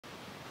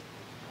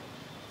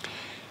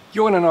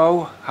You want to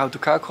know how to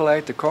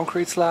calculate the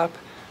concrete slab,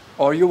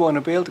 or you want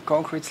to build a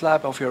concrete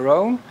slab of your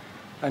own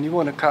and you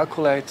want to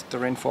calculate the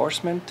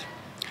reinforcement.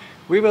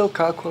 We will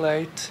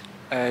calculate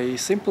a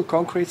simple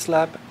concrete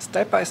slab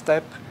step by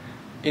step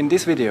in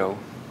this video.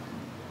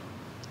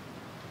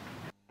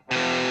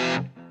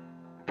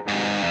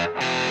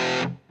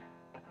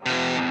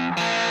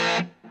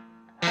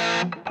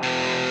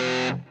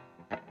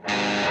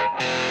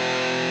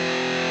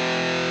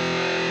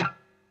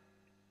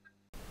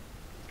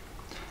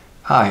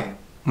 Hi,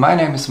 my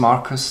name is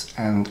Markus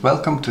and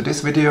welcome to this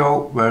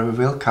video where we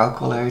will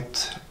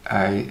calculate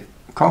a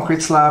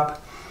concrete slab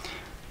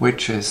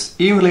which is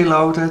evenly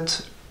loaded,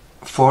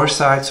 4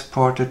 sides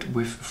supported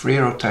with 3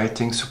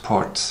 rotating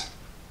supports.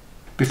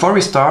 Before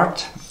we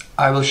start,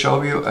 I will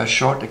show you a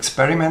short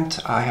experiment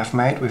I have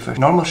made with a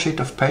normal sheet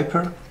of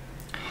paper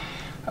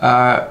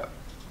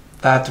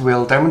that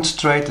will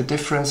demonstrate the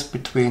difference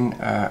between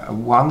a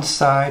one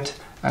side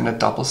and a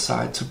double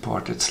side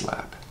supported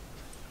slab.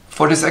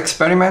 For this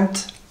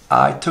experiment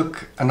I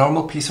took a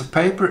normal piece of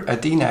paper, a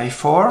DIN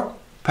A4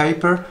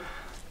 paper,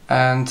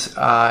 and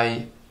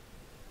I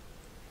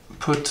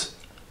put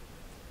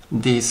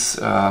these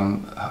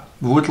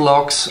wood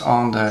logs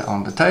on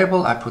the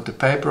table. I put the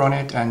paper on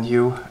it, and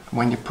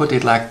when you put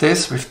it like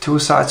this with 2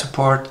 side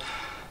support,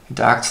 it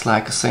acts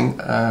like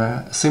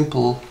a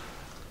simple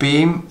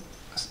beam.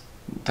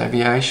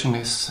 Deviation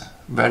is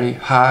very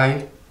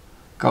high,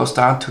 goes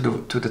down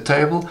to the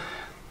table.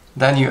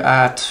 Then you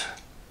add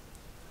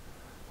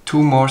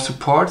 2 more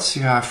supports,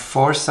 you have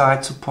 4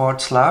 side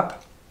support slab.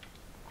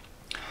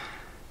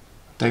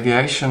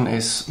 Deviation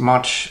is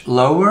much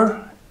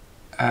lower,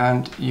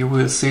 and you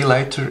will see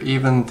later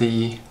even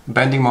the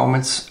bending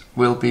moments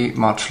will be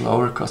much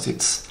lower because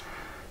it's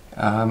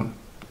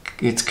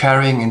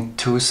carrying in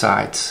 2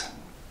 sides.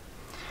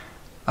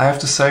 I have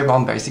to say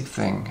one basic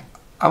thing.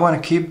 I want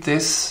to keep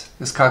this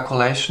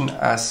calculation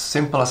as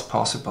simple as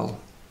possible.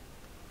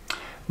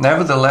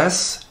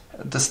 Nevertheless,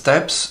 the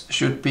steps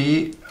should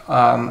be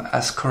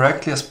as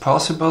correctly as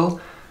possible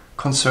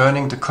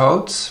concerning the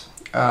codes,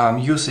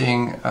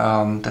 using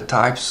the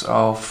types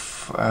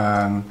of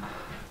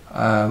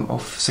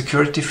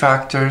security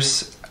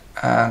factors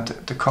and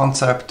the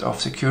concept of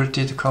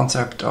security, the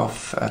concept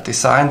of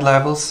design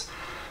levels,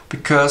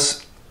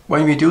 because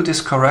when we do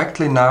this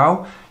correctly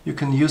now, you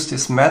can use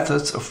these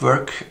methods of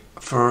work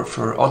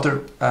for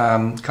other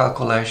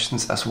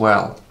calculations as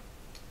well.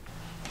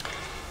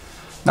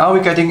 Now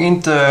we're getting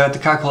into the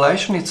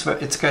calculation.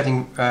 It's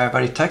getting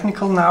very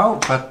technical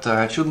now, but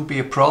it shouldn't be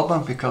a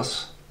problem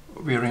because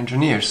we're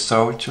engineers,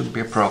 so it shouldn't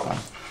be a problem.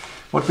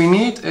 What we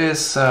need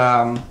is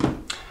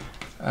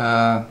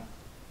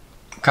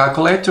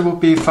calculator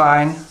would be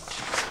fine.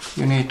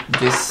 You need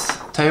these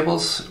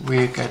tables.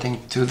 We're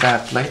getting to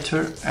that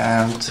later,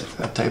 and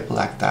a table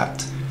like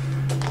that.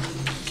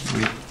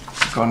 We're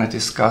gonna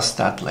discuss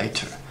that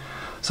later.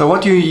 So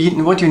what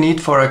you need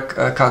for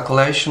a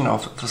calculation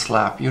of the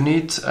slab? You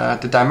need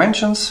the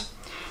dimensions,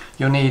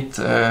 you need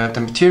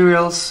the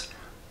materials,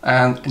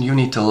 and you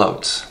need the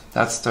loads.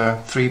 That's the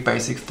 3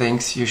 basic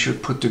things you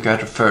should put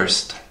together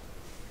first.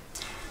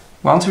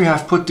 Once we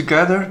have put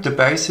together the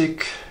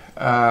basic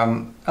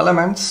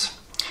elements,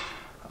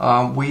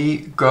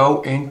 we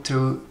go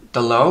into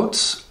the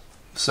loads.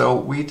 So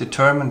we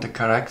determine the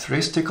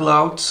characteristic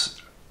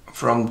loads.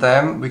 From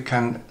them we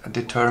can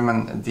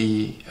determine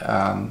the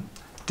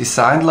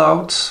design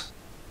loads.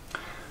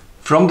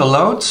 From the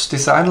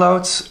design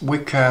loads, we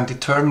can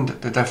determine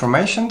the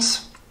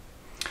deformations,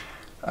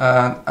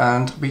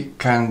 and we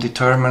can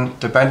determine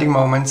the bending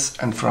moments,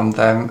 and from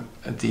them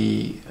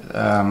the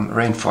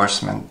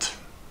reinforcement.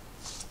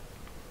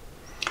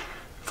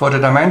 For the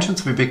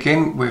dimensions, we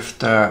begin with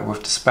the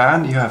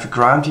span. You have a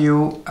ground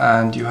view,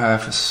 and you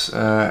have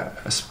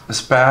a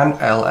span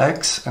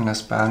LX and a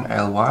span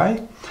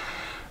LY.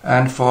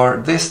 And for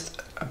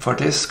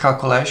this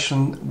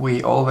calculation,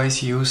 we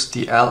always use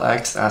the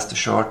LX as the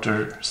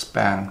shorter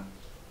span.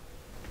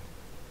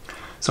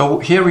 So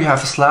here we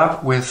have a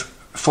slab with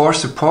 4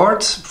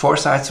 supports, 4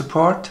 side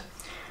support.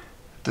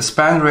 The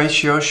span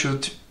ratio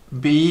should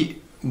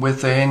be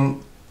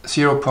within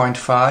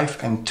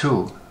 0.5 and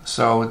 2.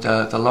 So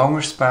the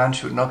longer span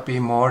should not be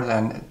more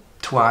than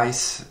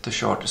twice the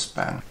shorter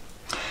span.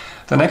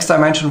 The next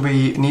dimension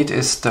we need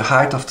is the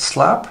height of the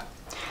slab.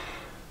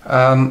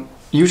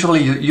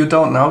 Usually you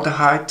don't know the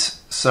height,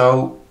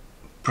 so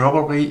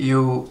probably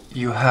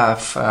you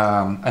have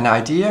an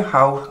idea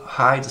how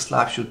high the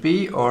slab should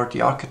be, or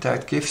the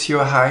architect gives you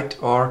a height,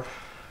 or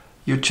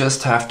you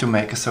just have to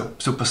make a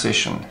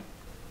supposition.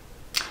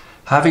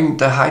 Having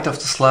the height of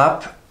the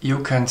slab, you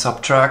can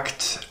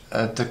subtract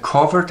the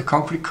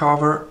concrete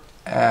cover,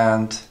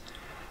 and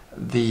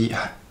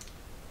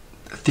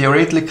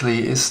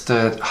theoretically is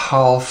the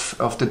half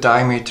of the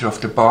diameter of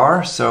the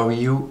bar, so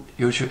you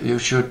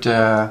should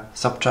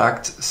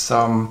subtract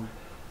some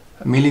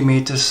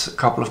millimeters, a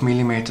couple of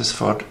millimeters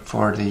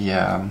for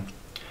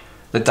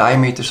the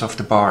diameters of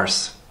the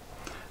bars.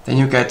 Then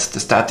you get the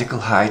statical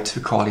height,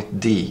 we call it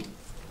D.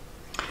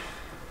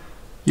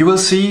 You will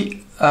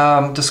see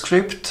the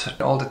script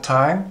all the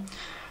time,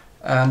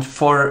 and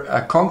for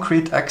a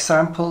concrete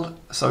example,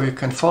 so you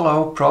can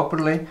follow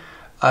properly,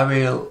 I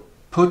will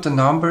put the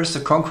numbers, the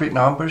concrete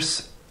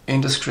numbers,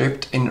 in the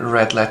script in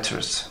red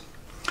letters.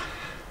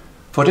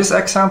 For this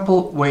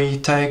example, we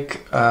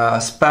take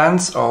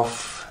spans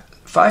of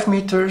 5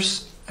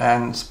 meters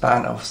and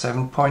span of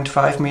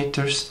 7.5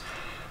 meters.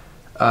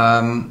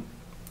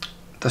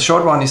 The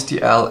short one is the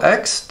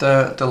LX,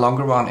 the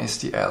longer one is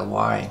the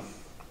LY.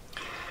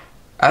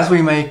 As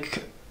we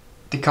make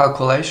the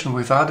calculation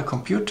without a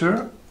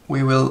computer,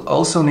 we will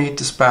also need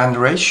the span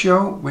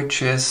ratio,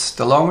 which is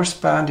the longer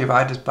span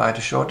divided by the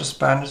shorter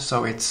span,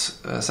 so it's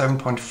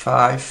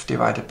 7.5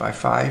 divided by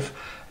 5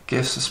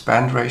 gives a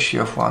span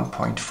ratio of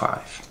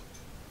 1.5.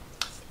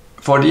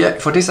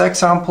 For this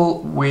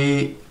example,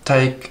 we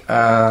take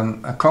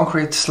a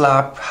concrete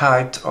slab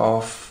height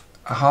of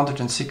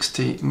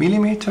 160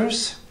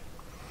 millimeters,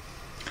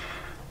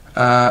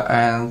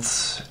 and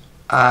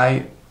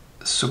I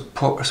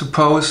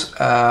suppose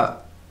a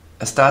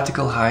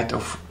statical height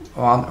of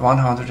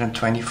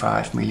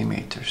 125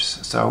 millimeters.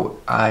 So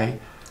I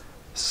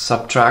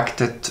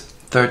subtracted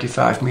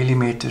 35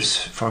 millimeters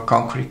for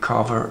concrete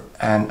cover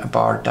and a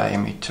bar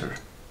diameter.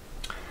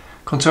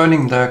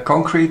 Concerning the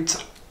concrete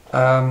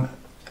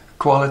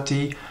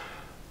quality,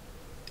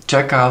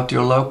 check out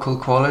your local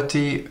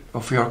quality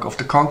of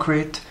the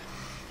concrete.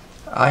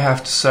 I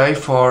have to say,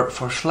 for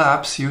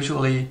slabs,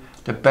 usually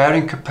the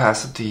bearing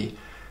capacity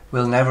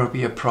will never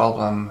be a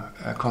problem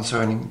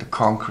concerning the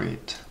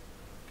concrete.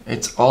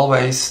 It's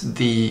always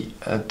the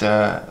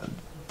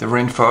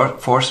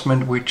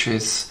reinforcement which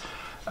is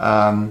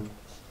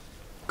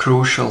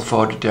crucial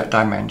for the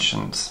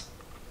dimensions.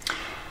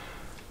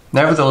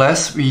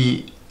 Nevertheless,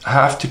 we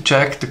have to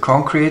check the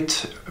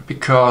concrete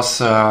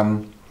because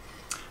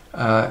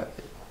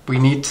we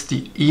need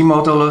the E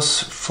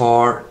modulus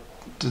for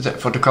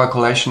the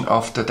calculation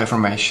of the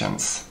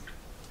deformations.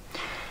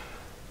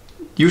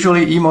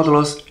 Usually E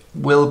modulus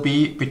will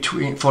be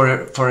between, for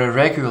a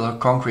regular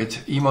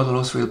concrete, E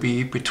modulus will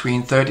be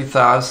between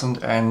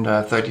 30,000 and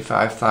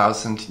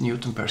 35,000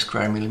 Newton per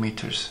square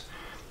millimeters.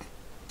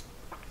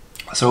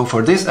 So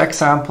for this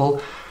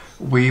example,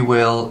 we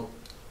will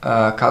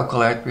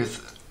calculate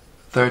with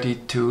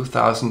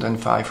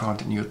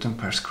 32,500 Newton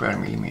per square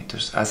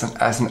millimeters as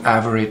an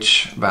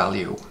average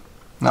value.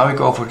 Now we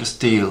go for the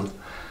steel.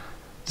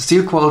 The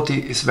steel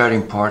quality is very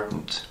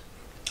important.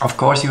 Of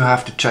course, you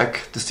have to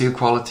check the steel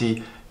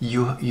quality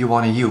you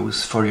want to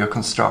use for your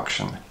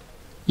construction.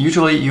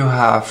 Usually you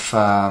have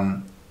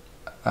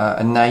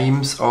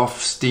names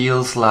of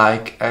steels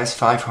like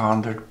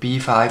S500,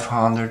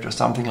 B500 or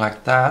something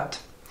like that.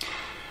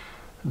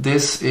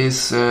 This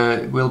is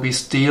will be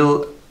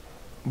steel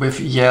with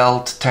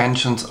yield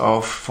tensions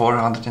of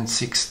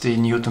 460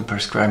 Newton per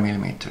square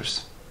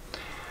millimeters.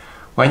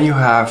 When you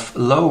have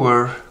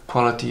lower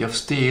quality of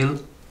steel,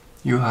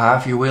 you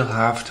will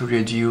have to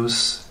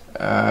reduce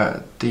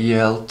the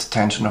yield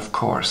tension, of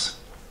course.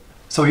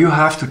 So you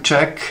have to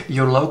check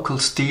your local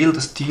steel,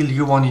 the steel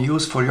you want to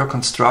use for your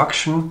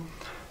construction,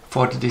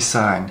 for the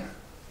design.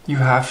 You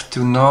have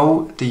to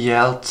know the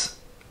yield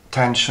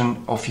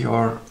tension of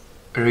your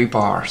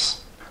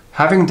rebars.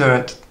 Having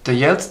the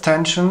yield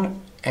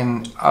tension,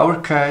 in our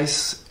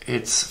case,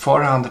 it's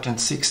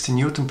 460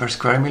 Newton per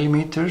square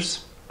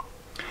millimeters.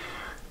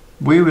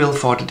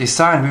 For the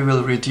design, we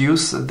will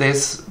reduce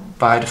this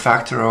by the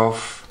factor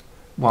of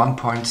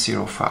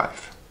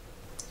 1.05.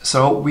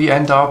 So we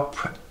end up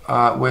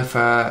with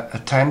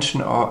a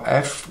tension of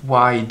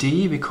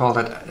FYD, we call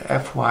that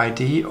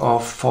FYD,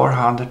 of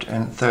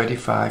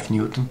 435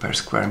 Newton per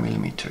square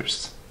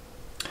millimeters.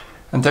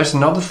 And there's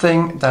another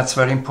thing that's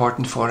very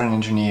important for an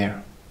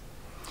engineer.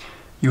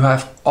 You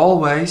have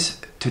always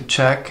to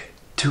check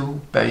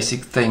two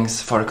basic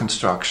things for a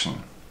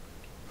construction.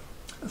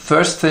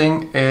 First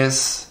thing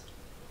is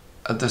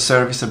the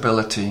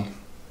serviceability.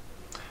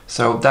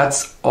 So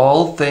that's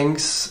all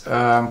things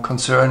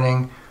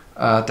concerning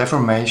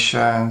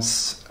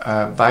deformations,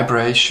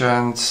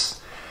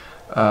 vibrations,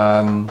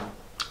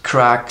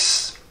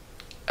 cracks,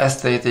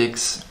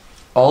 aesthetics,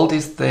 all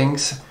these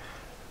things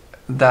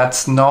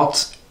that's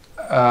not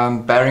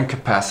bearing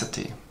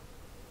capacity.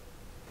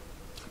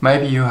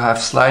 Maybe you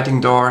have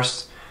sliding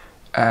doors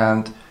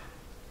and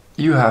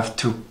you have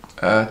to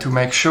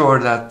make sure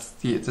that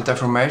the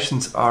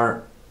deformations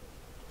are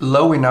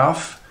low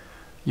enough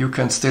you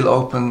can still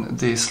open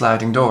the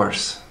sliding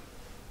doors.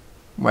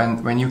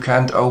 When you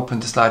can't open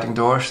the sliding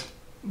doors,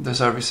 the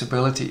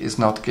serviceability is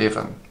not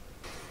given.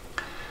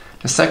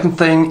 The second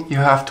thing you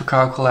have to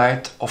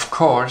calculate, of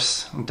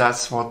course,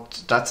 that's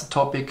a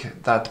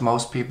topic that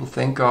most people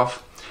think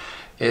of,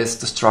 is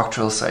the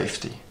structural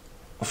safety.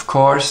 Of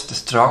course, the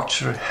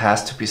structure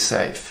has to be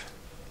safe.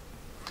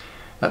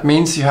 That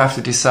means you have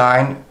to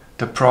design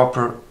the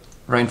proper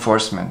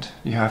reinforcement.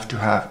 You have to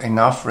have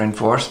enough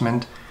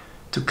reinforcement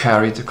to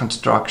carry the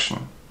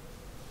construction.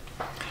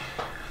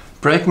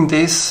 Breaking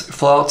these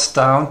thoughts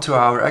down to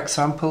our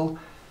example,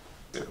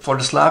 for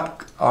the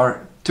slab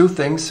are two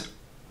things,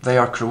 they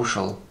are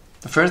crucial.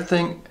 The first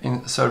thing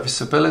in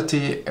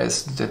serviceability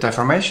is the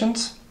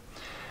deformations,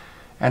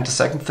 and the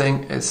second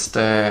thing is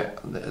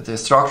the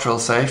structural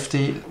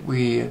safety.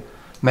 We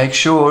make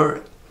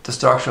sure the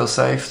structural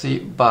safety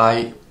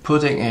by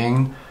putting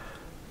in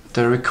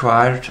the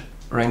required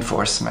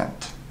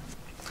reinforcement.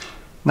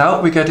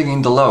 Now we're getting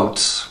in the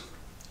loads.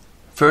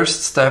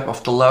 First step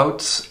of the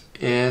loads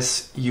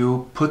is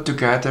you put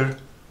together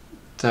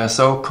the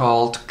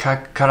so-called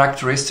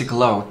characteristic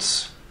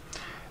loads.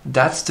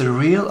 That's the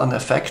real and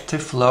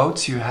effective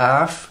loads you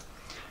have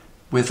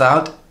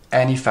without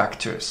any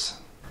factors.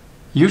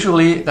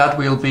 Usually that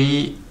will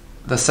be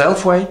the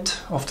self-weight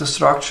of the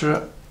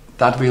structure,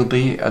 that will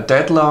be a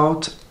dead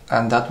load,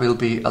 and that will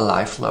be a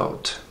live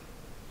load.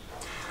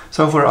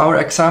 So for our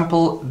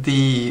example,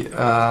 the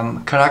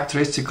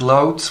characteristic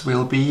loads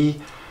will be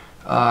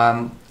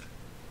for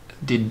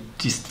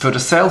the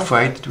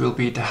self-weight, it will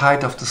be the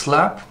height of the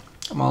slab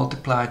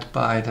multiplied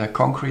by the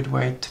concrete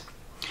weight.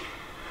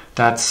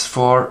 That's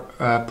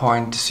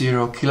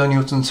 4.0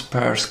 kilonewtons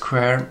per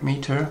square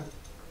meter.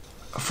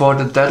 For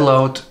the dead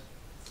load,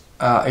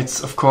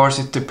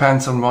 it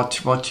depends on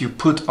what you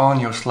put on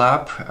your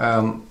slab.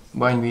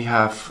 When we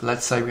have,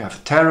 let's say we have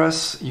a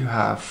terrace, you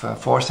have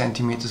 4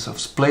 centimeters of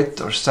split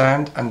or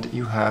sand, and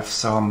you have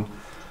some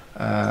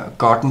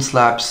garden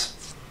slabs.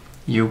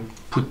 You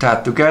put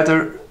that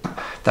together,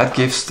 that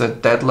gives the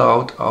dead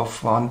load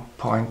of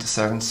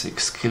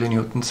 1.76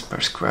 kilonewtons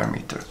per square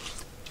meter.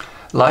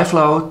 Live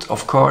load,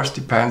 of course,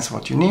 depends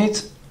what you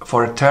need.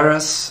 For a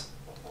terrace,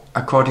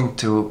 according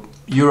to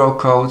Euro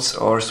codes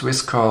or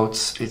Swiss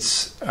codes,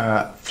 it's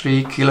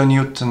 3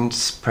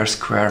 kilonewtons per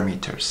square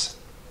meters.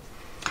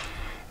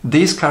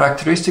 These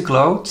characteristic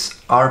loads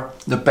are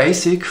the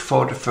basic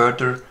for the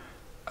further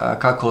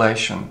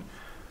calculation.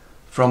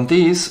 From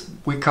these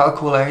we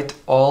calculate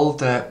all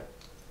the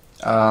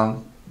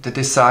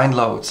design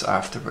loads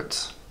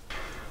afterwards.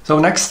 So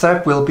next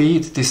step will be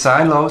the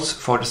design loads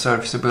for the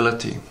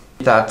serviceability.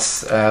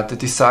 That's the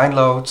design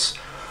loads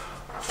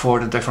for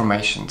the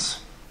deformations.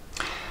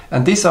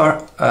 And these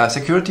are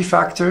security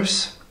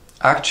factors,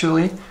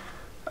 actually,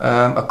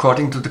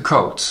 according to the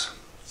codes.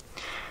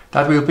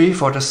 That will be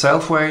for the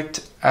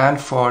self-weight, and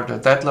for the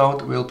dead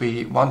load will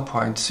be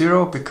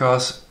 1.0,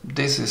 because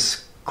this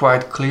is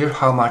quite clear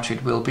how much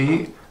it will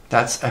be.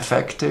 That's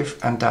effective,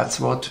 and that's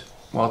what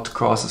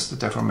causes the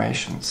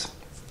deformations.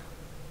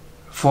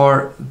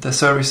 For the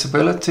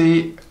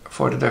serviceability,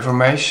 for the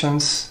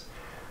deformations,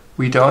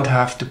 we don't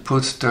have to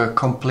put the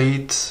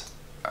complete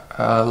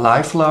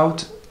live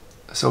load,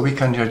 so we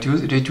can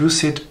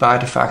reduce it by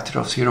the factor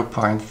of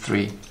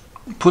 0.3.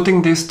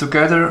 Putting this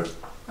together,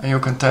 you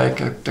can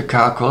take the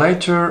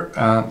calculator.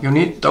 You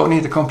don't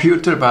need a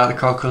computer, but a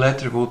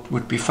calculator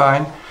would be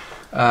fine.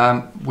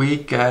 We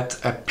get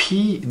a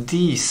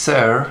PD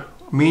SER,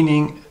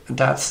 meaning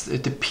that's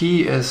the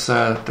P is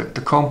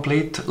the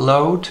complete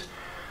load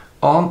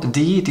on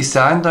the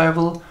design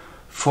level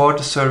for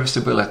the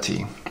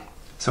serviceability.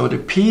 So the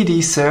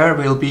PD SER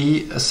will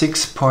be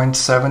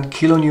 6.7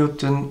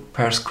 kilonewton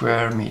per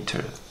square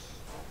meter.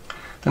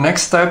 The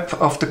next step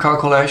of the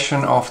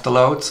calculation of the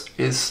loads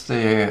is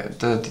the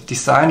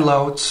design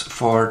loads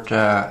for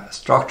the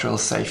structural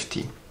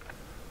safety.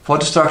 For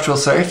the structural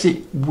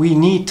safety, we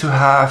need to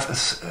have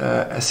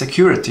a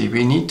security.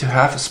 We need to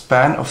have a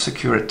span of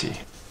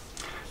security.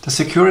 The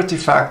security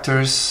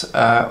factors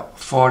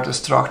for the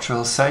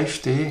structural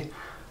safety,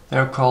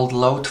 they're called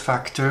load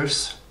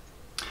factors.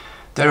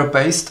 They're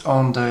based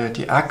on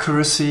the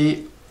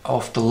accuracy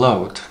of the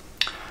load.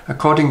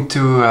 According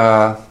to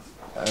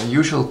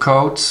usual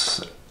codes,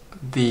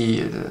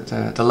 the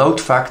load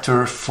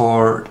factor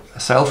for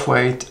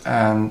self-weight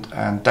and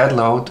dead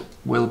load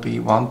will be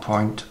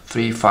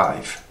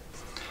 1.35.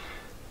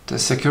 The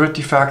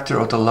security factor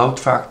or the load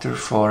factor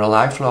for a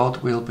live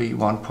load will be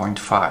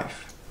 1.5.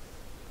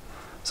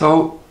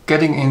 So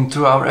getting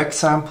into our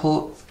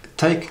example,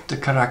 take the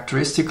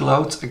characteristic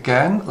loads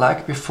again,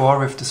 like before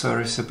with the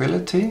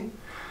serviceability.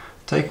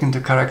 Taking the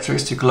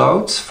characteristic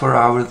loads for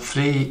our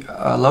 3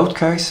 load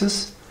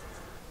cases,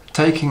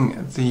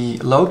 taking the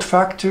load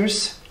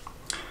factors,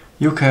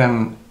 you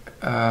can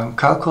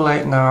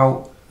calculate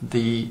now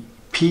the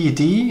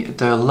PD,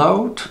 the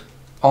load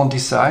on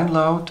design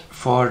load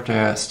for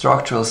the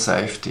structural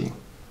safety.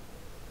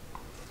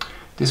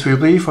 This will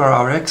be, for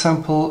our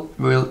example,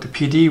 the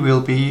PD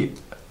will be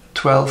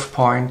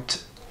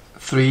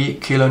 12.3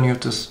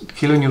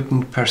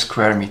 kilonewton per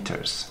square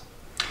meters.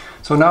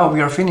 So now we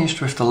are finished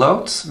with the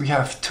loads. We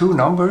have 2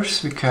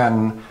 numbers we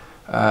can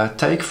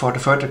take for the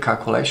further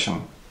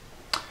calculation.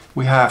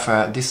 We have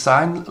a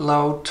design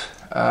load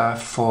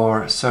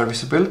for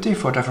serviceability,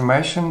 for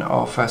deformation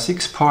of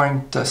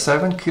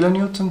 6.7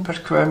 kilonewton per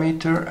square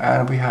meter,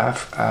 and we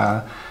have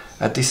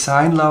a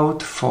design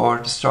load for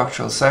the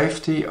structural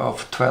safety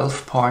of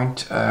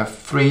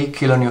 12.3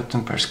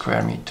 kilonewton per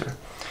square meter.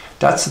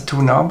 That's the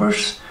 2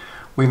 numbers.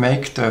 We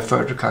make the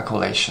further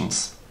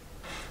calculations.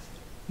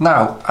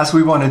 Now, as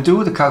we want to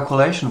do the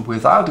calculation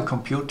without a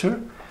computer,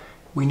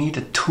 we need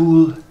a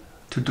tool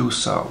to do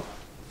so.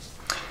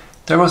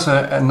 There was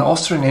an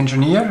Austrian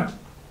engineer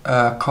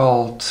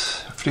called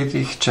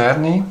Friedrich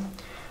Czerny,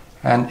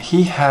 and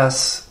he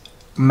has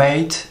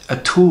made a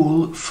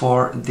tool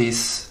for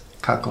these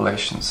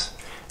calculations,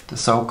 the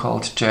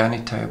so-called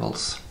Czerny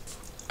tables.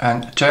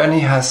 And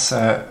Czerny has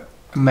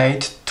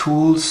made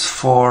tools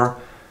for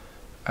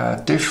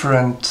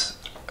different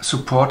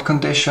support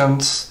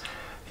conditions.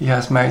 He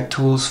has made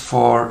tools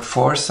for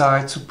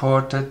four-side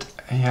supported.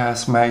 He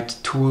has made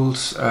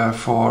tools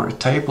for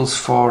tables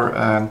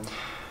for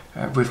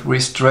with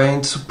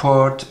restrained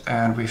support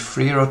and with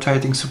free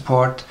rotating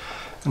support,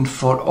 and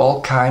for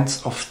all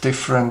kinds of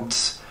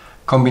different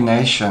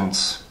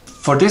combinations.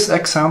 For this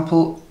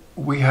example,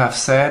 we have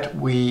said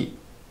we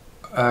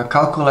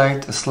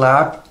calculate a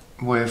slab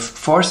with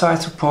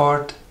four-side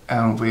support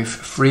and with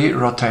free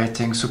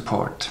rotating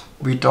support.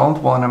 We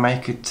don't want to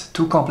make it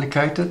too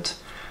complicated.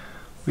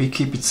 We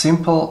keep it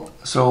simple,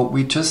 so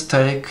we just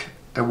take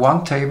the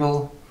one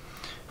table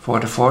for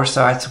the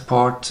four-side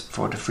support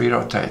for the free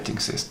rotating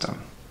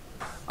system.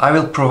 I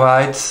will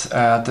provide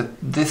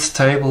this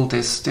table,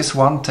 this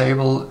one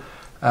table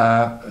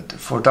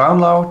for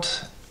download.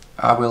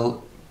 I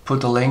will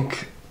put a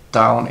link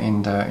down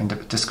in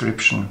the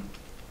description.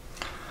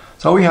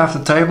 So we have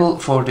the table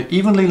for the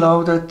evenly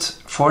loaded,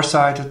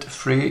 four-sided,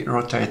 free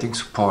rotating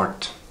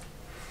support.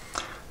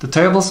 The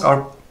tables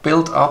are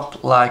built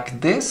up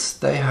like this.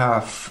 They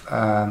have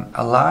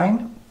a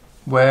line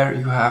where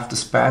you have the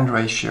span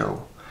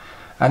ratio,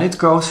 and it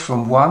goes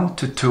from 1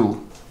 to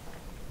 2.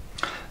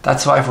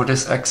 That's why for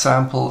this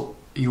example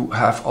you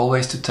have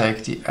always to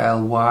take the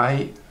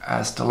Ly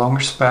as the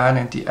longer span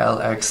and the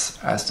Lx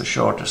as the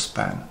shorter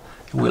span.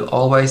 You will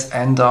always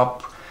end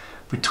up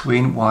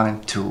between 1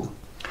 and 2.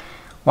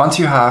 Once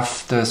you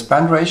have the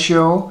span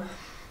ratio,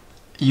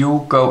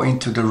 you go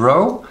into the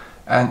row,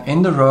 and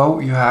in the row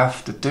you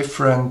have the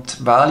different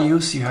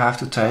values you have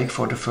to take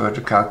for the further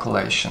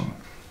calculation.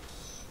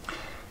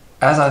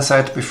 As I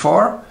said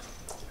before,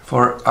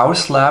 for our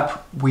slab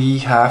we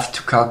have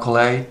to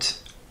calculate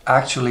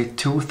actually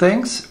two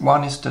things.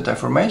 One is the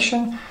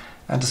deformation,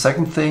 and the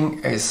second thing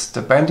is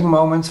the bending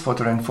moments for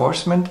the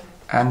reinforcement.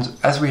 And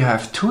as we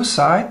have two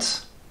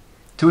sides,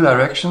 two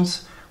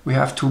directions, we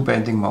have two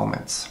bending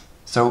moments.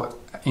 So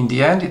in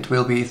the end it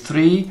will be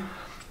three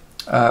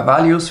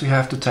values we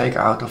have to take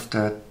out of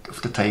the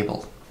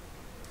table.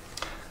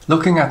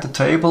 Looking at the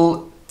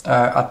table,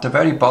 at the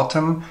very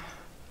bottom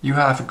you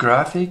have a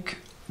graphic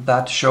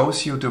that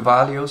shows you the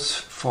values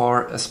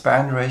for a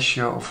span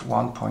ratio of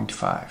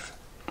 1.5.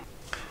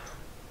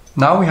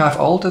 Now we have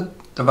all the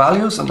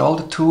values and all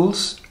the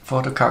tools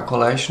for the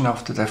calculation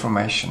of the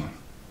deformation.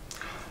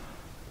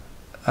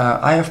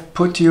 I have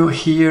put you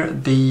here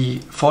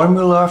the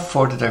formula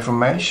for the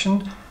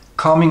deformation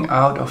coming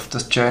out of the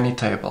Czerny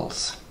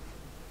tables.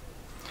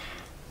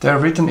 They're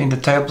written in the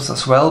tables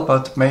as well,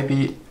 but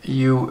maybe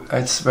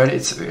it's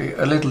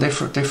a little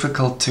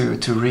difficult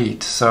to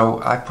read, so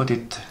I put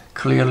it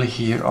clearly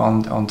here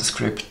on the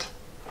script.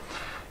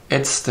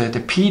 It's the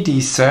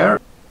PD ser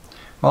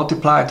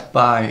multiplied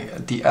by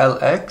the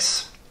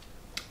Lx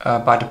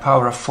by the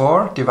power of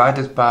 4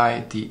 divided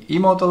by the E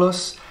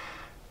modulus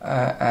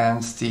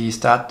and the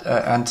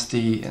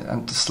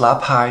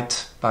slab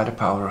height by the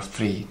power of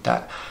 3.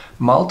 That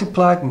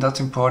multiplied, and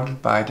that's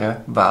important, by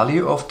the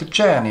value of the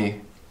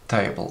Czerny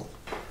table.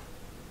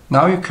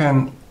 Now you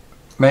can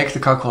make the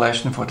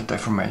calculation for the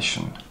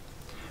deformation,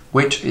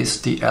 which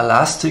is the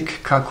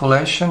elastic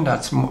calculation.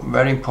 That's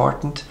very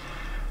important.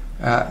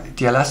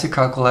 The elastic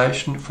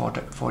calculation for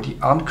the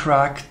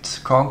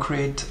uncracked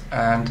concrete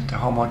and the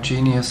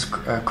homogeneous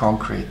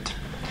concrete.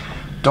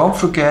 Don't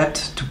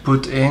forget to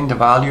put in the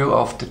value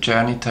of the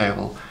Czerny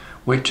table,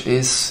 which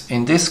is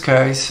in this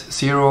case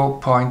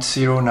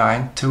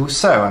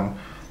 0.0927.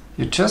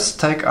 You just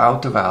take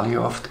out the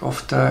value of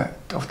the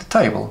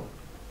table.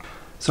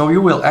 So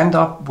you will end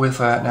up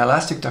with an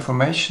elastic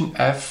deformation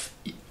F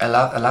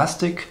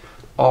elastic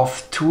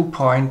of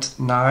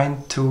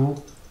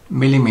 2.92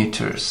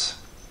 millimeters.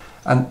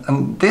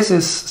 And this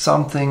is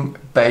something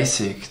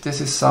basic.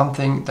 This is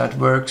something that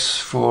works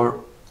for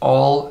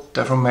all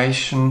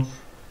deformation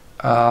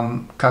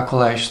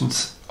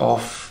calculations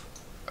of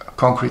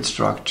concrete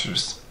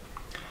structures.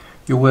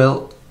 You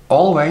will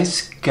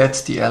always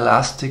get the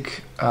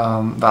elastic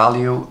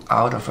value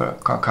out of a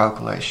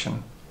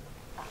calculation.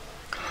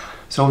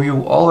 So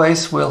you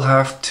always will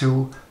have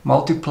to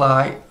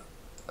multiply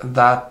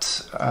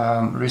that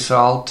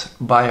result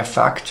by a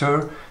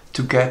factor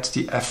to get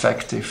the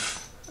effective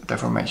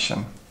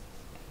deformation.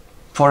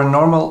 For a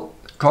normal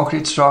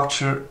concrete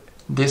structure,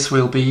 this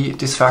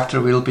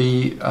factor will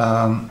be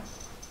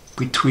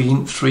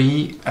between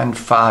 3 and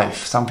 5,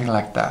 something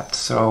like that.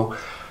 So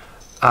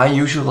I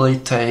usually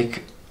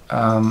take,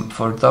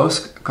 for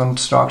those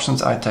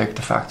constructions, I take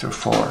the factor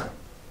 4.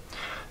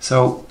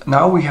 So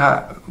now we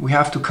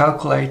have to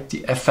calculate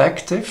the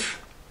effective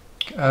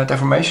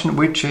deformation,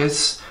 which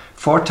is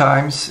 4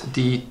 times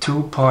the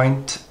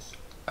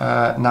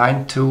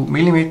 2.92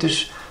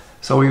 millimeters.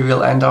 So we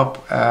will end up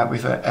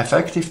with an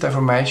effective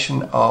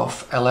deformation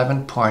of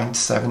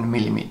 11.7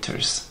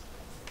 millimeters.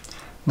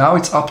 Now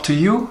it's up to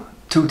you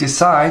to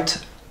decide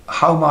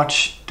how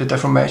much the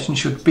deformation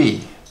should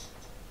be.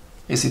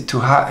 Is it too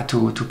high,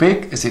 too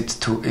big? Is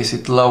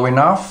it low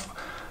enough?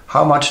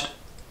 How much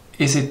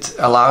is it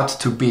allowed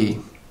to be?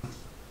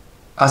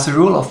 As a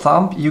rule of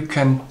thumb, you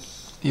can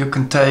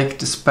take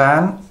the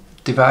span,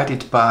 divide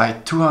it by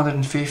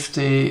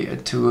 250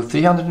 to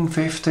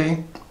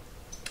 350.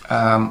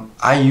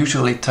 I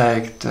usually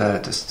take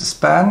the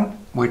span,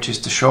 which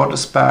is the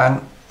shortest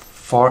span,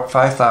 for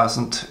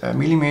 5000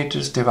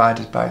 millimeters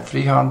divided by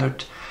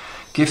 300,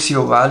 gives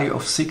you a value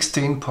of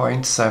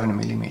 16.7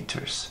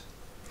 millimeters.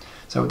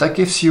 So that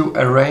gives you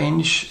a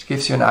range,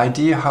 gives you an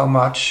idea how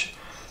much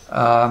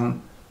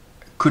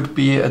could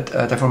be a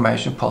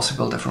deformation,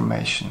 possible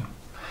deformation.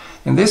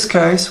 In this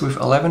case, with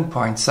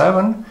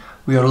 11.7,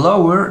 we are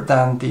lower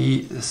than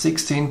the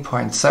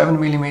 16.7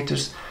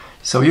 millimeters,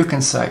 so you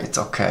can say it's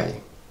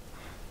okay.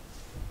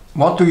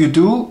 What do you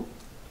do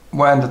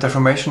when the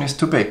deformation is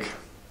too big?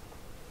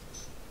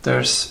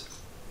 There's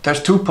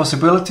two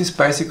possibilities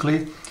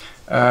basically.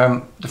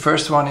 The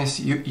first one is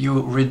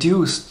you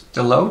reduce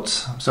the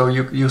loads. So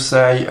you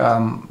say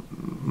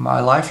my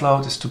life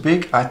load is too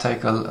big, I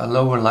take a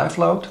lower life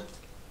load.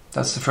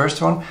 That's the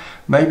first one.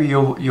 Maybe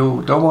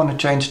you don't want to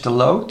change the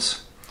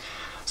loads,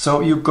 so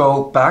you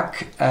go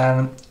back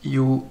and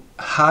you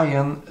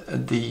heighten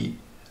the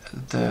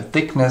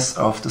thickness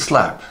of the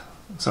slab.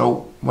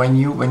 So when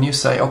you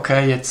say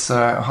okay, it's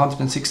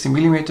 160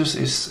 millimeters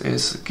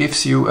is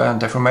gives you a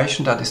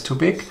deformation that is too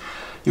big,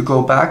 you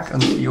go back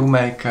and you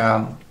make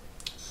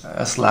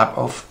a slab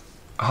of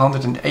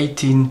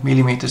 118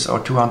 millimeters or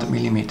 200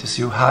 millimeters.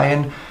 You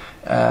heighten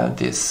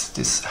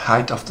this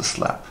height of the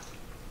slab.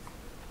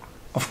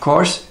 Of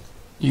course,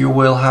 you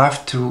will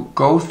have to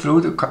go through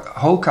the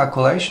whole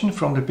calculation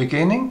from the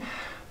beginning,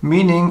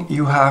 meaning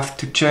you have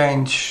to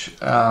change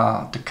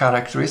the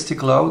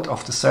characteristic load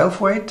of the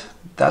self-weight.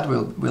 That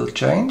will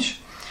change.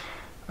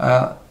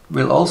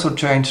 We'll also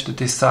change the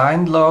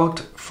design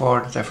load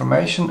for the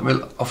deformation.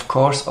 We'll of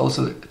course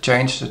also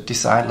change the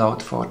design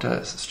load for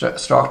the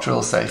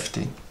structural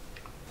safety.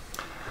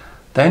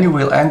 Then you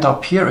will end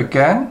up here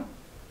again,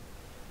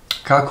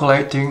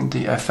 calculating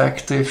the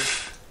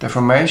effective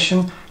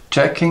deformation,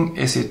 checking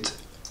is it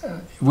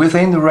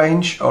within the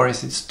range or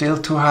is it still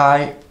too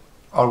high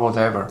or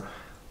whatever.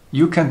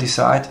 You can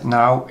decide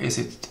now, is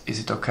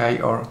it okay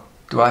or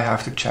do I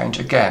have to change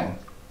again?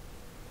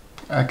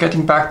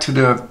 Getting back to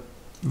the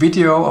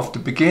video of the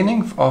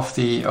beginning of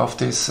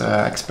this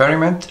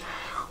experiment,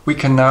 we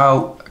can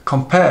now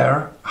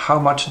compare how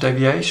much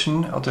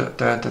deviation or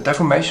the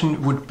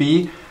deformation would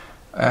be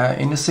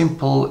in a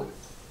simple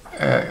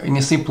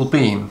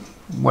beam.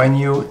 When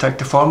you take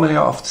the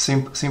formula of the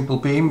simple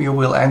beam, you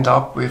will end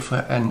up with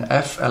an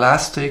F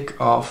elastic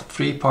of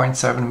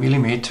 3.7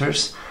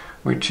 millimeters,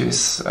 which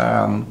is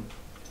a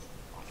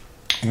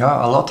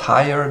lot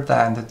higher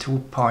than the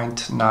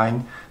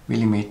 2.9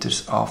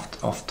 millimeters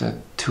of the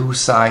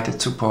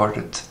two-sided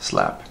supported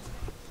slab.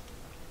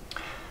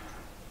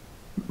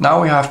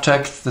 Now we have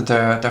checked the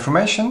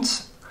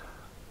deformations.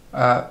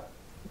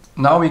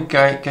 Now we're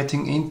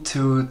getting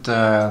into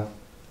the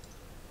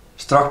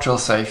structural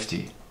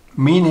safety.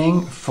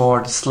 Meaning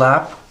for the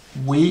slab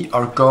we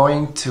are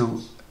going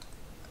to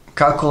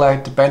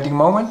calculate the bending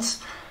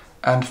moments,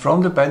 and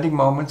from the bending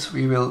moments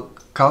we will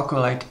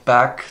calculate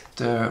back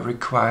the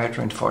required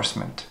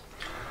reinforcement.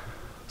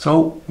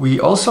 So we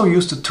also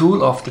use the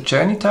tool of the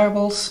Jenny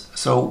tables.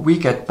 So we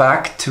get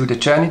back to the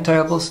Jenny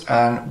tables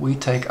and we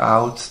take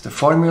out the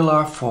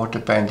formula for the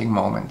bending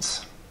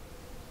moments.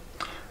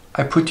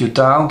 I put you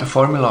down the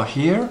formula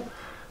here,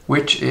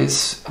 which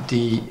is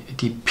the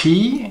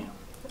P.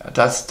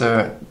 That's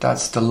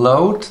the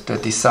load, the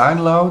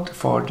design load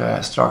for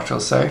the structural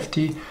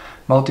safety,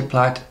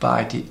 multiplied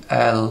by the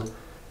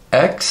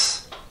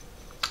Lx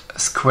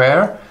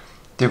square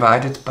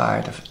divided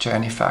by the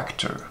Jenny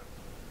factor.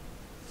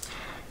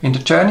 In the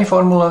Jenny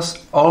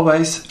formulas,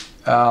 always,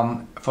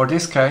 for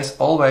this case,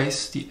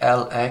 always the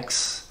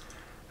Lx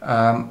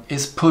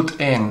is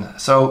put in.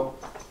 So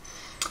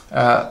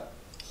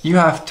you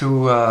have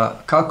to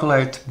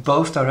calculate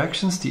both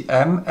directions, the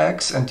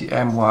Mx and the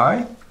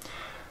My.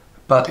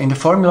 But in the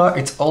formula,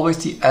 it's always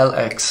the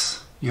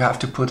Lx you have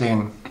to put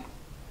in.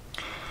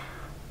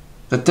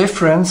 The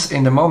difference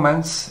in the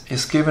moments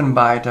is given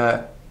by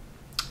the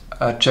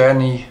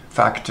Jenny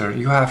factor.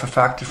 You have a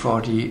factor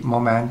for the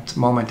moment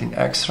in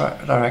X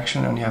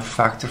direction, and you have a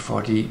factor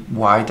for the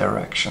Y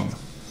direction.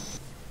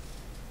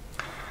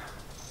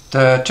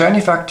 The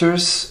Jenny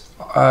factors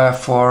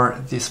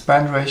for the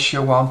span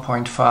ratio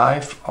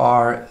 1.5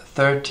 are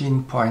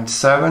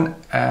 13.7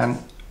 and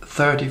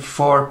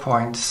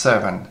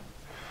 34.7.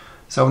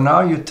 So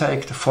now you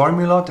take the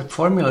formula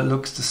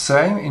looks the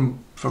same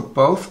for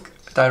both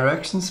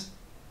directions,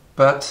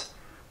 but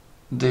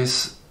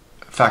these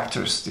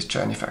factors, these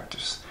Jenny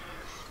factors.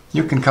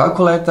 You can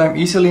calculate them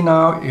easily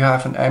now. You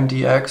have an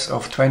MDX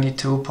of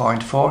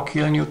 22.4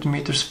 kilonewton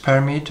meters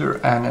per meter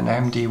and an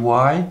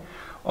MDY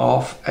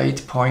of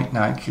 8.9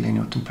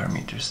 kilonewton per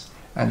meters.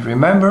 And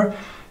remember,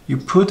 you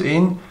put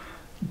in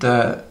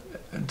the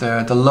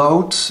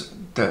loads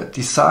the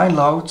design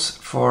loads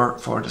for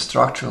the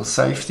structural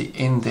safety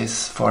in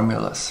these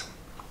formulas.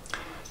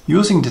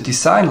 Using the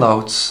design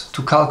loads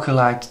to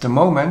calculate the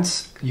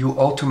moments, you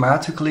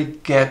automatically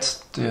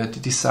get the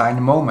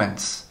design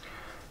moments,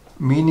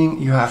 meaning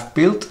you have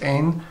built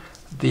in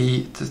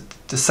the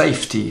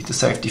safety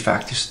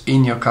factors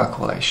in your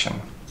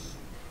calculation.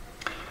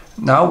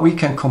 Now we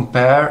can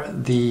compare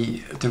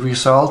the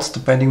results, the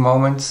bending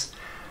moments,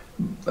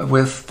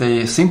 with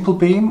the simple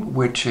beam,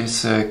 which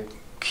is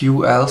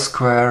QL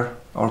square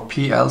or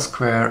PL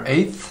square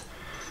eighth.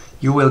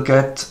 You will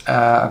get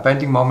a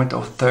bending moment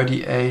of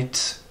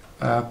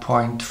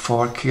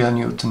 38.4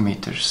 kilonewton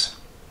meters.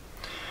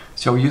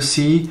 So you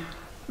see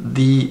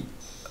the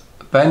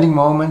bending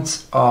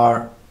moments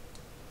are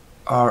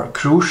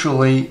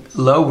crucially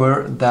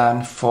lower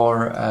than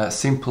for a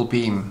simple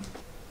beam.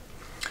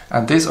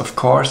 And this, of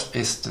course,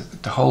 is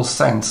the whole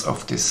sense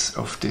of this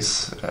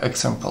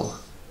example,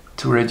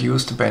 to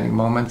reduce the bending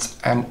moments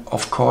and,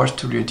 of course,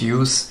 to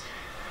reduce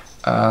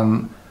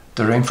the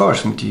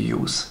reinforcement you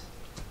use.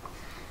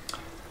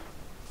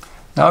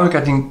 Now we're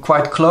getting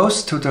quite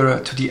close to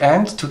the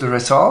end, to the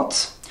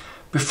results.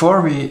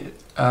 Before we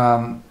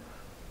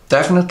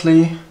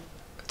definitely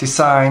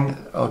design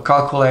or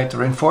calculate the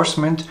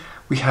reinforcement,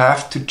 we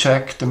have to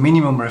check the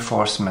minimum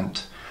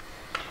reinforcement.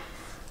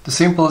 The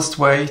simplest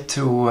way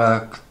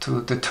to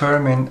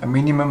determine a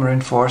minimum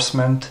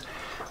reinforcement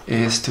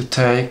is to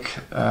take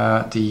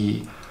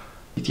the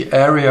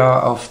area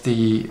of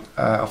the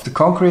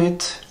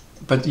concrete,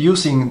 but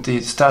using the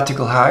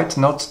statical height,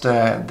 not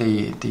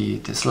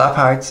the slab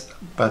height,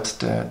 but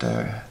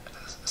the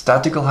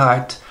statical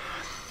height,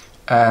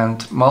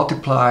 and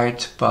multiply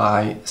it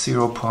by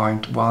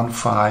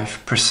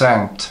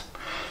 0.15%.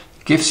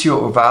 Gives you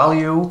a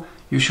value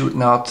you should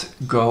not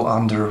go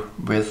under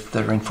with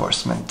the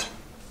reinforcement.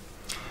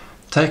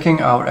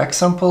 Taking our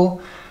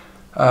example,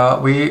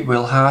 we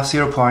will have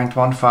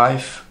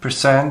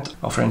 0.15%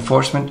 of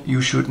reinforcement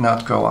you should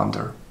not go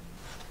under.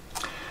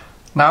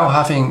 Now,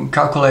 having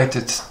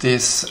calculated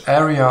this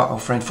area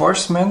of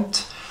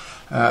reinforcement,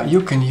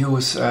 you can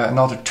use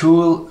another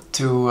tool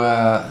to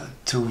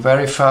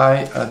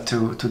verify,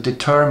 to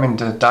determine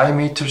the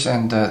diameters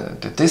and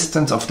the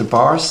distance of the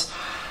bars.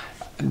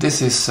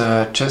 This is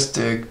just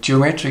a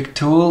geometric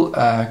tool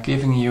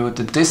giving you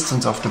the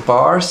distance of the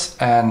bars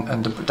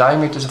and the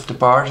diameters of the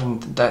bars,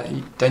 and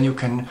then you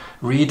can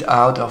read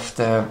out of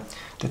the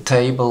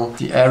table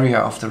the area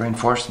of the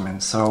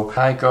reinforcement. So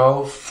I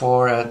go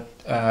for a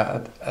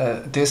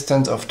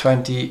distance of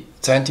 20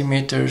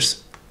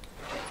 centimeters,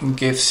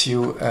 gives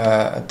you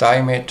a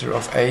diameter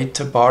of 8,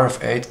 a bar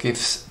of 8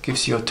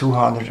 gives you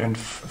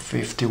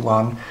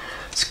 251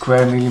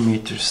 square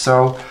millimeters.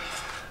 So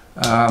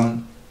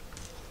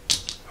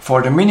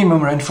for the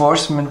minimum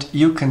reinforcement,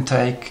 you can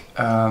take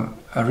a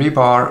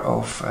rebar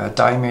of a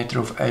diameter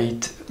of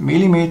 8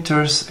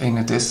 millimeters in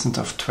a distance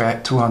of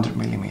 200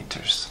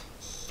 millimeters.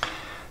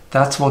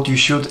 That's what you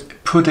should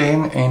put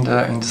in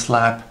the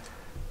slab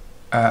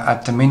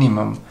at the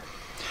minimum.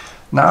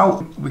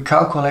 Now we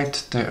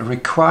calculate the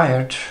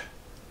required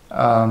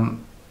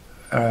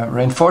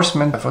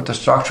reinforcement for the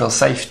structural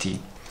safety.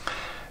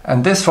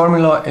 And this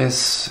formula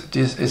is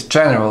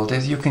general.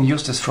 You can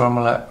use this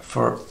formula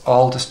for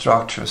all the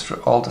structures, for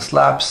all the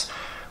slabs.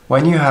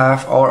 When you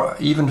have, or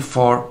even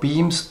for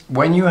beams,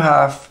 when you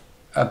have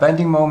a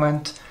bending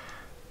moment,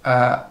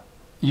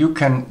 you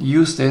can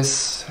use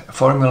this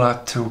formula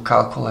to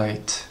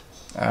calculate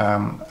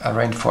a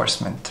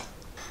reinforcement.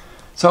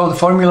 So the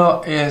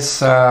formula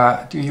is,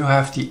 you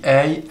have the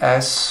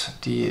AS,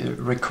 the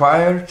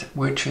required,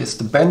 which is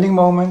the bending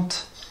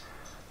moment.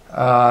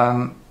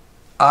 I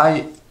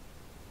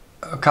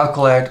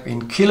calculate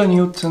in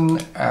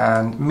kilonewton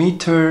and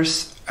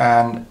meters,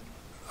 and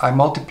I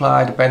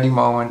multiply the bending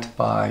moment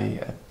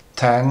by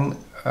 10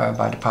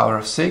 by the power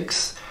of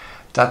 6.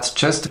 That's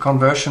just a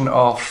conversion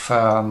of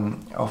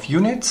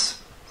units.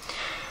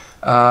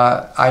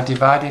 I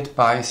divide it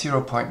by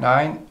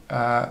 0.9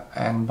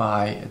 and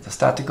by the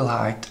statical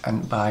height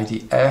and by the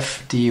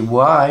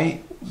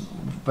FDY.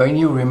 When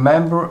you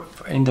remember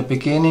in the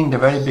beginning, the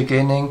very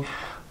beginning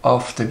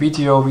of the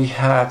video, we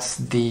had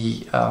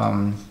the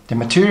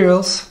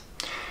materials.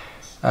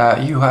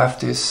 You have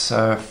this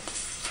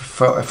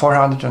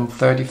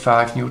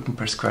 435 Newton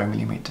per square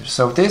millimeter.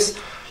 So this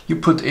you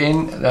put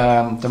in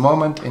the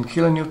moment in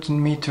kilonewton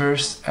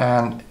meters,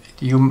 and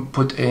you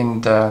put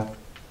in the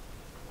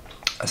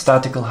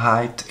statical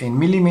height in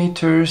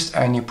millimeters,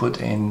 and you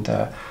put in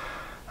the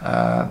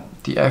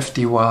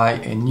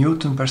FDY in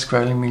Newton per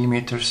square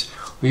millimeters.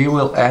 We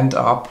will end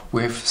up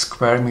with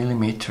square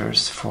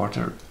millimeters for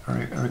the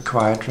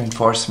required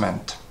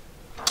reinforcement.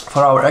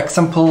 For our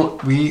example,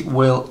 we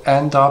will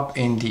end up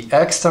in the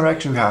X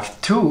direction.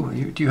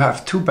 You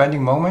have two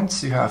bending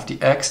moments. You have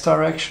the X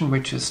direction,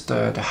 which is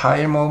the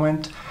higher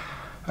moment.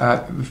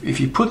 If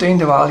you put in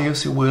the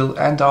values, you will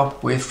end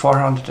up with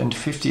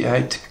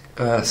 458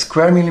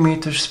 square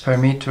millimeters per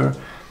meter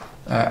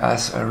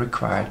as a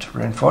required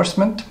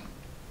reinforcement.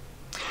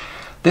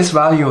 This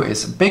value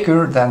is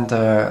bigger than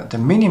the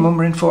minimum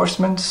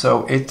reinforcement,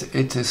 so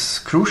it is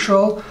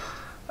crucial.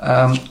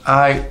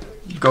 I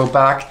go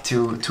back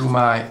to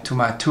my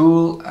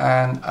tool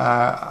and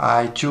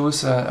I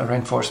choose a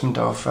reinforcement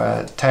of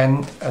a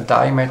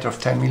diameter of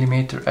 10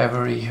 millimeter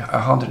every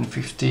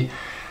 150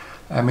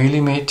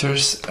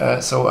 millimeters.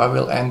 So I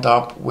will end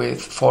up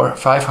with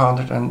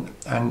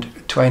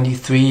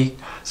 523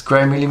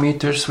 square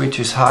millimeters, which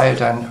is higher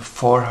than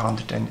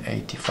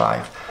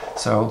 485.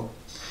 So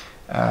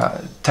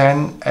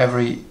 10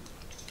 every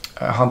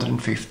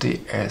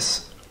 150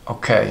 is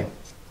okay.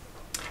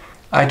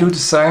 I do the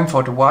same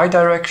for the Y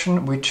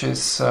direction, which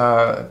is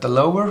the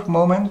lower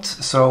moment,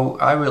 so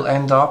I will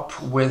end up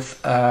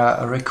with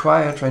a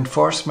required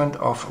reinforcement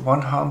of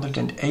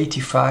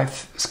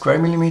 185 square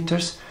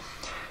millimeters.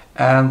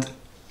 And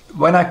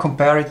when I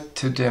compare it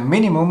to the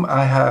minimum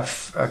I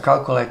have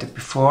calculated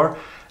before,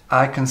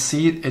 I can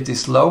see it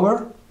is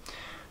lower.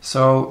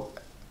 So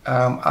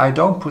I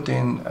don't put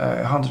in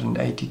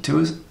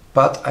 182,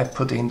 but I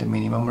put in the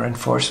minimum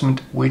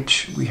reinforcement,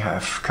 which we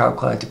have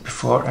calculated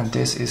before, and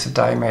this is a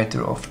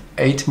diameter of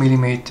 8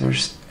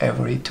 millimeters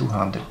every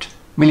 200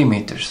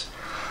 millimeters.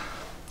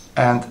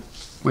 And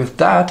with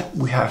that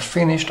we have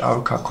finished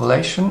our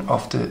calculation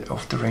of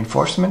the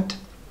reinforcement.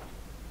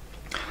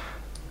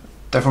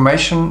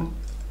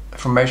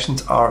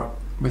 Deformations are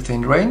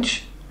within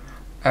range,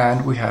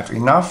 and we have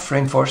enough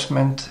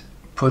reinforcement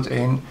put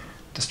in.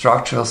 The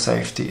structural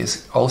safety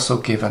is also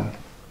given.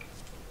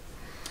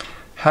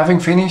 Having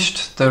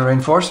finished the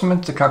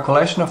reinforcement, the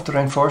calculation of the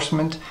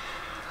reinforcement,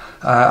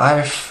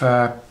 I've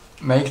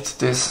made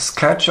this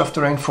sketch of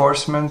the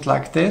reinforcement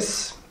like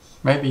this.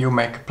 Maybe you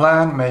make a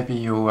plan, maybe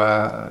you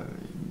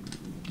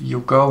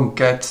go and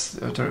get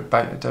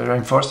the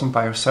reinforcement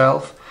by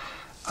yourself.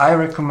 I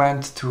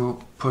recommend to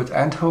put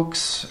end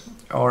hooks,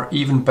 or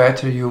even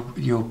better,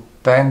 you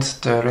bend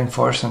the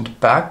reinforcement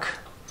back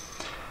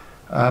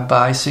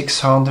by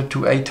 600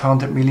 to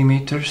 800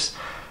 millimeters,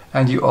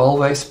 and you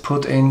always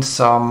put in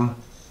some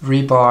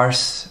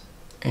rebars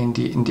in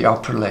the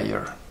upper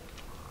layer.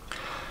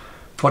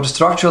 For the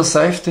structural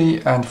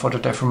safety and for the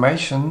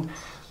deformation,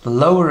 the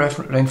lower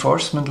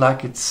reinforcement,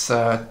 like it's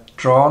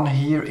drawn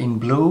here in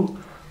blue,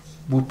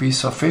 would be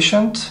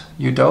sufficient.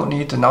 You don't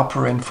need an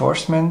upper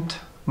reinforcement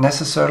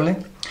necessarily.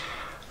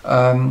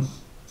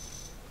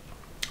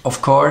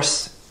 Of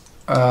course,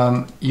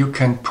 you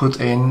can put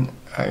in,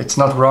 it's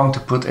not wrong to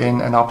put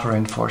in an upper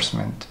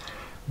reinforcement,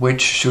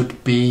 which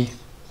should be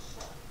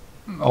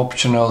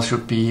optional,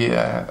 should be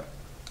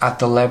at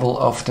the level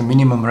of the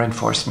minimum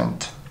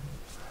reinforcement.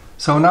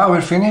 So now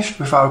we're finished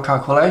with our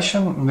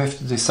calculation, with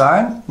the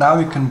design. Now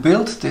we can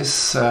build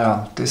this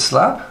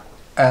slab,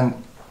 and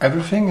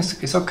everything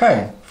is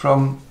okay,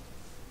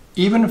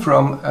 even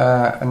from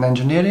an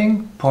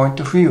engineering point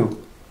of view.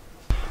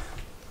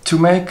 To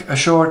make a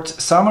short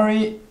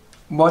summary,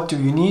 what do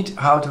you need?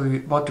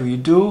 What do you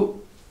do?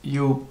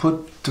 You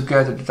put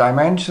together the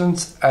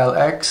dimensions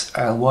Lx,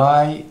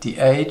 Ly, the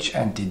h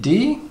and the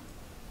d.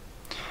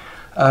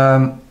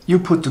 You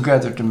put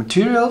together the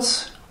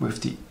materials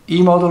with the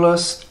E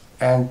modulus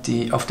and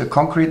of the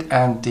concrete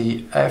and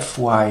the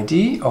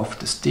FYD of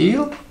the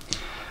steel.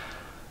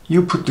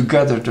 You put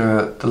together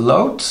the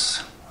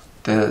loads,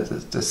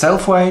 the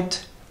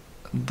self-weight,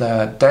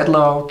 the dead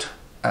load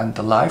and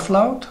the live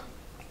load.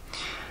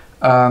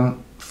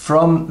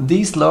 From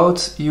these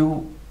loads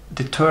you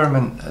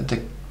determine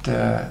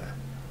the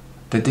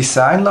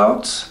design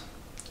loads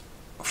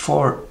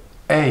for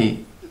A,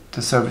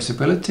 the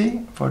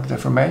serviceability, for the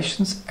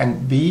deformations,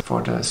 and B,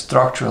 for the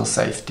structural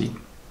safety.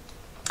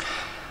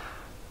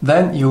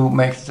 Then you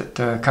make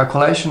the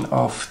calculation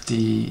of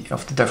the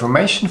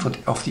deformation,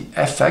 of the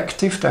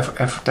effective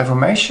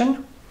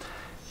deformation.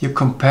 You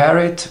compare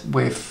it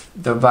with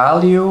the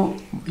value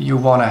you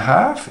want to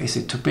have. Is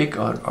it too big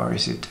or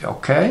is it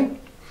okay?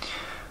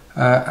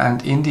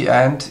 And in the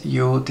end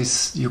you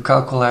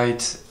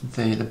calculate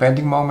the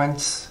bending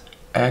moments,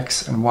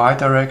 X and Y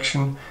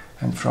direction,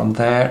 and from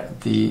there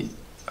the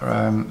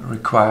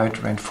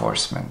required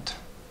reinforcement.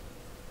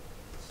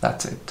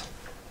 That's it.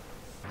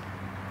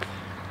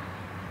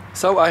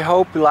 So I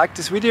hope you liked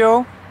this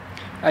video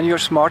and you're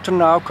smarter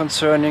now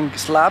concerning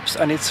slabs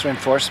and its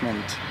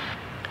reinforcement.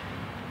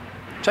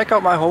 Check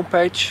out my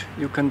homepage.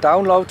 You can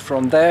download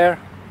from there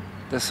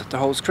the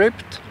whole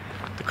script,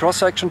 the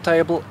cross-section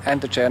table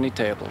and the journey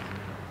table.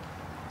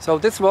 So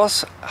this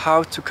was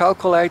how to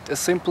calculate a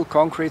simple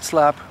concrete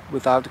slab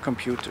without a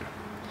computer.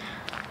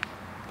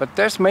 But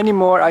there's many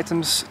more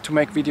items to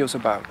make videos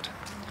about.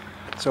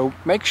 So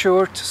make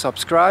sure to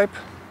subscribe,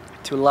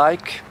 to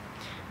like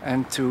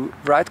and to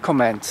write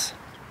comments.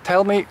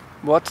 Tell me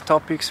what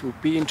topics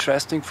would be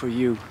interesting for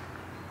you.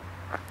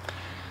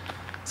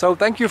 So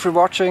thank you for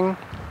watching,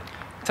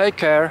 take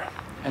care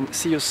and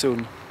see you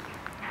soon.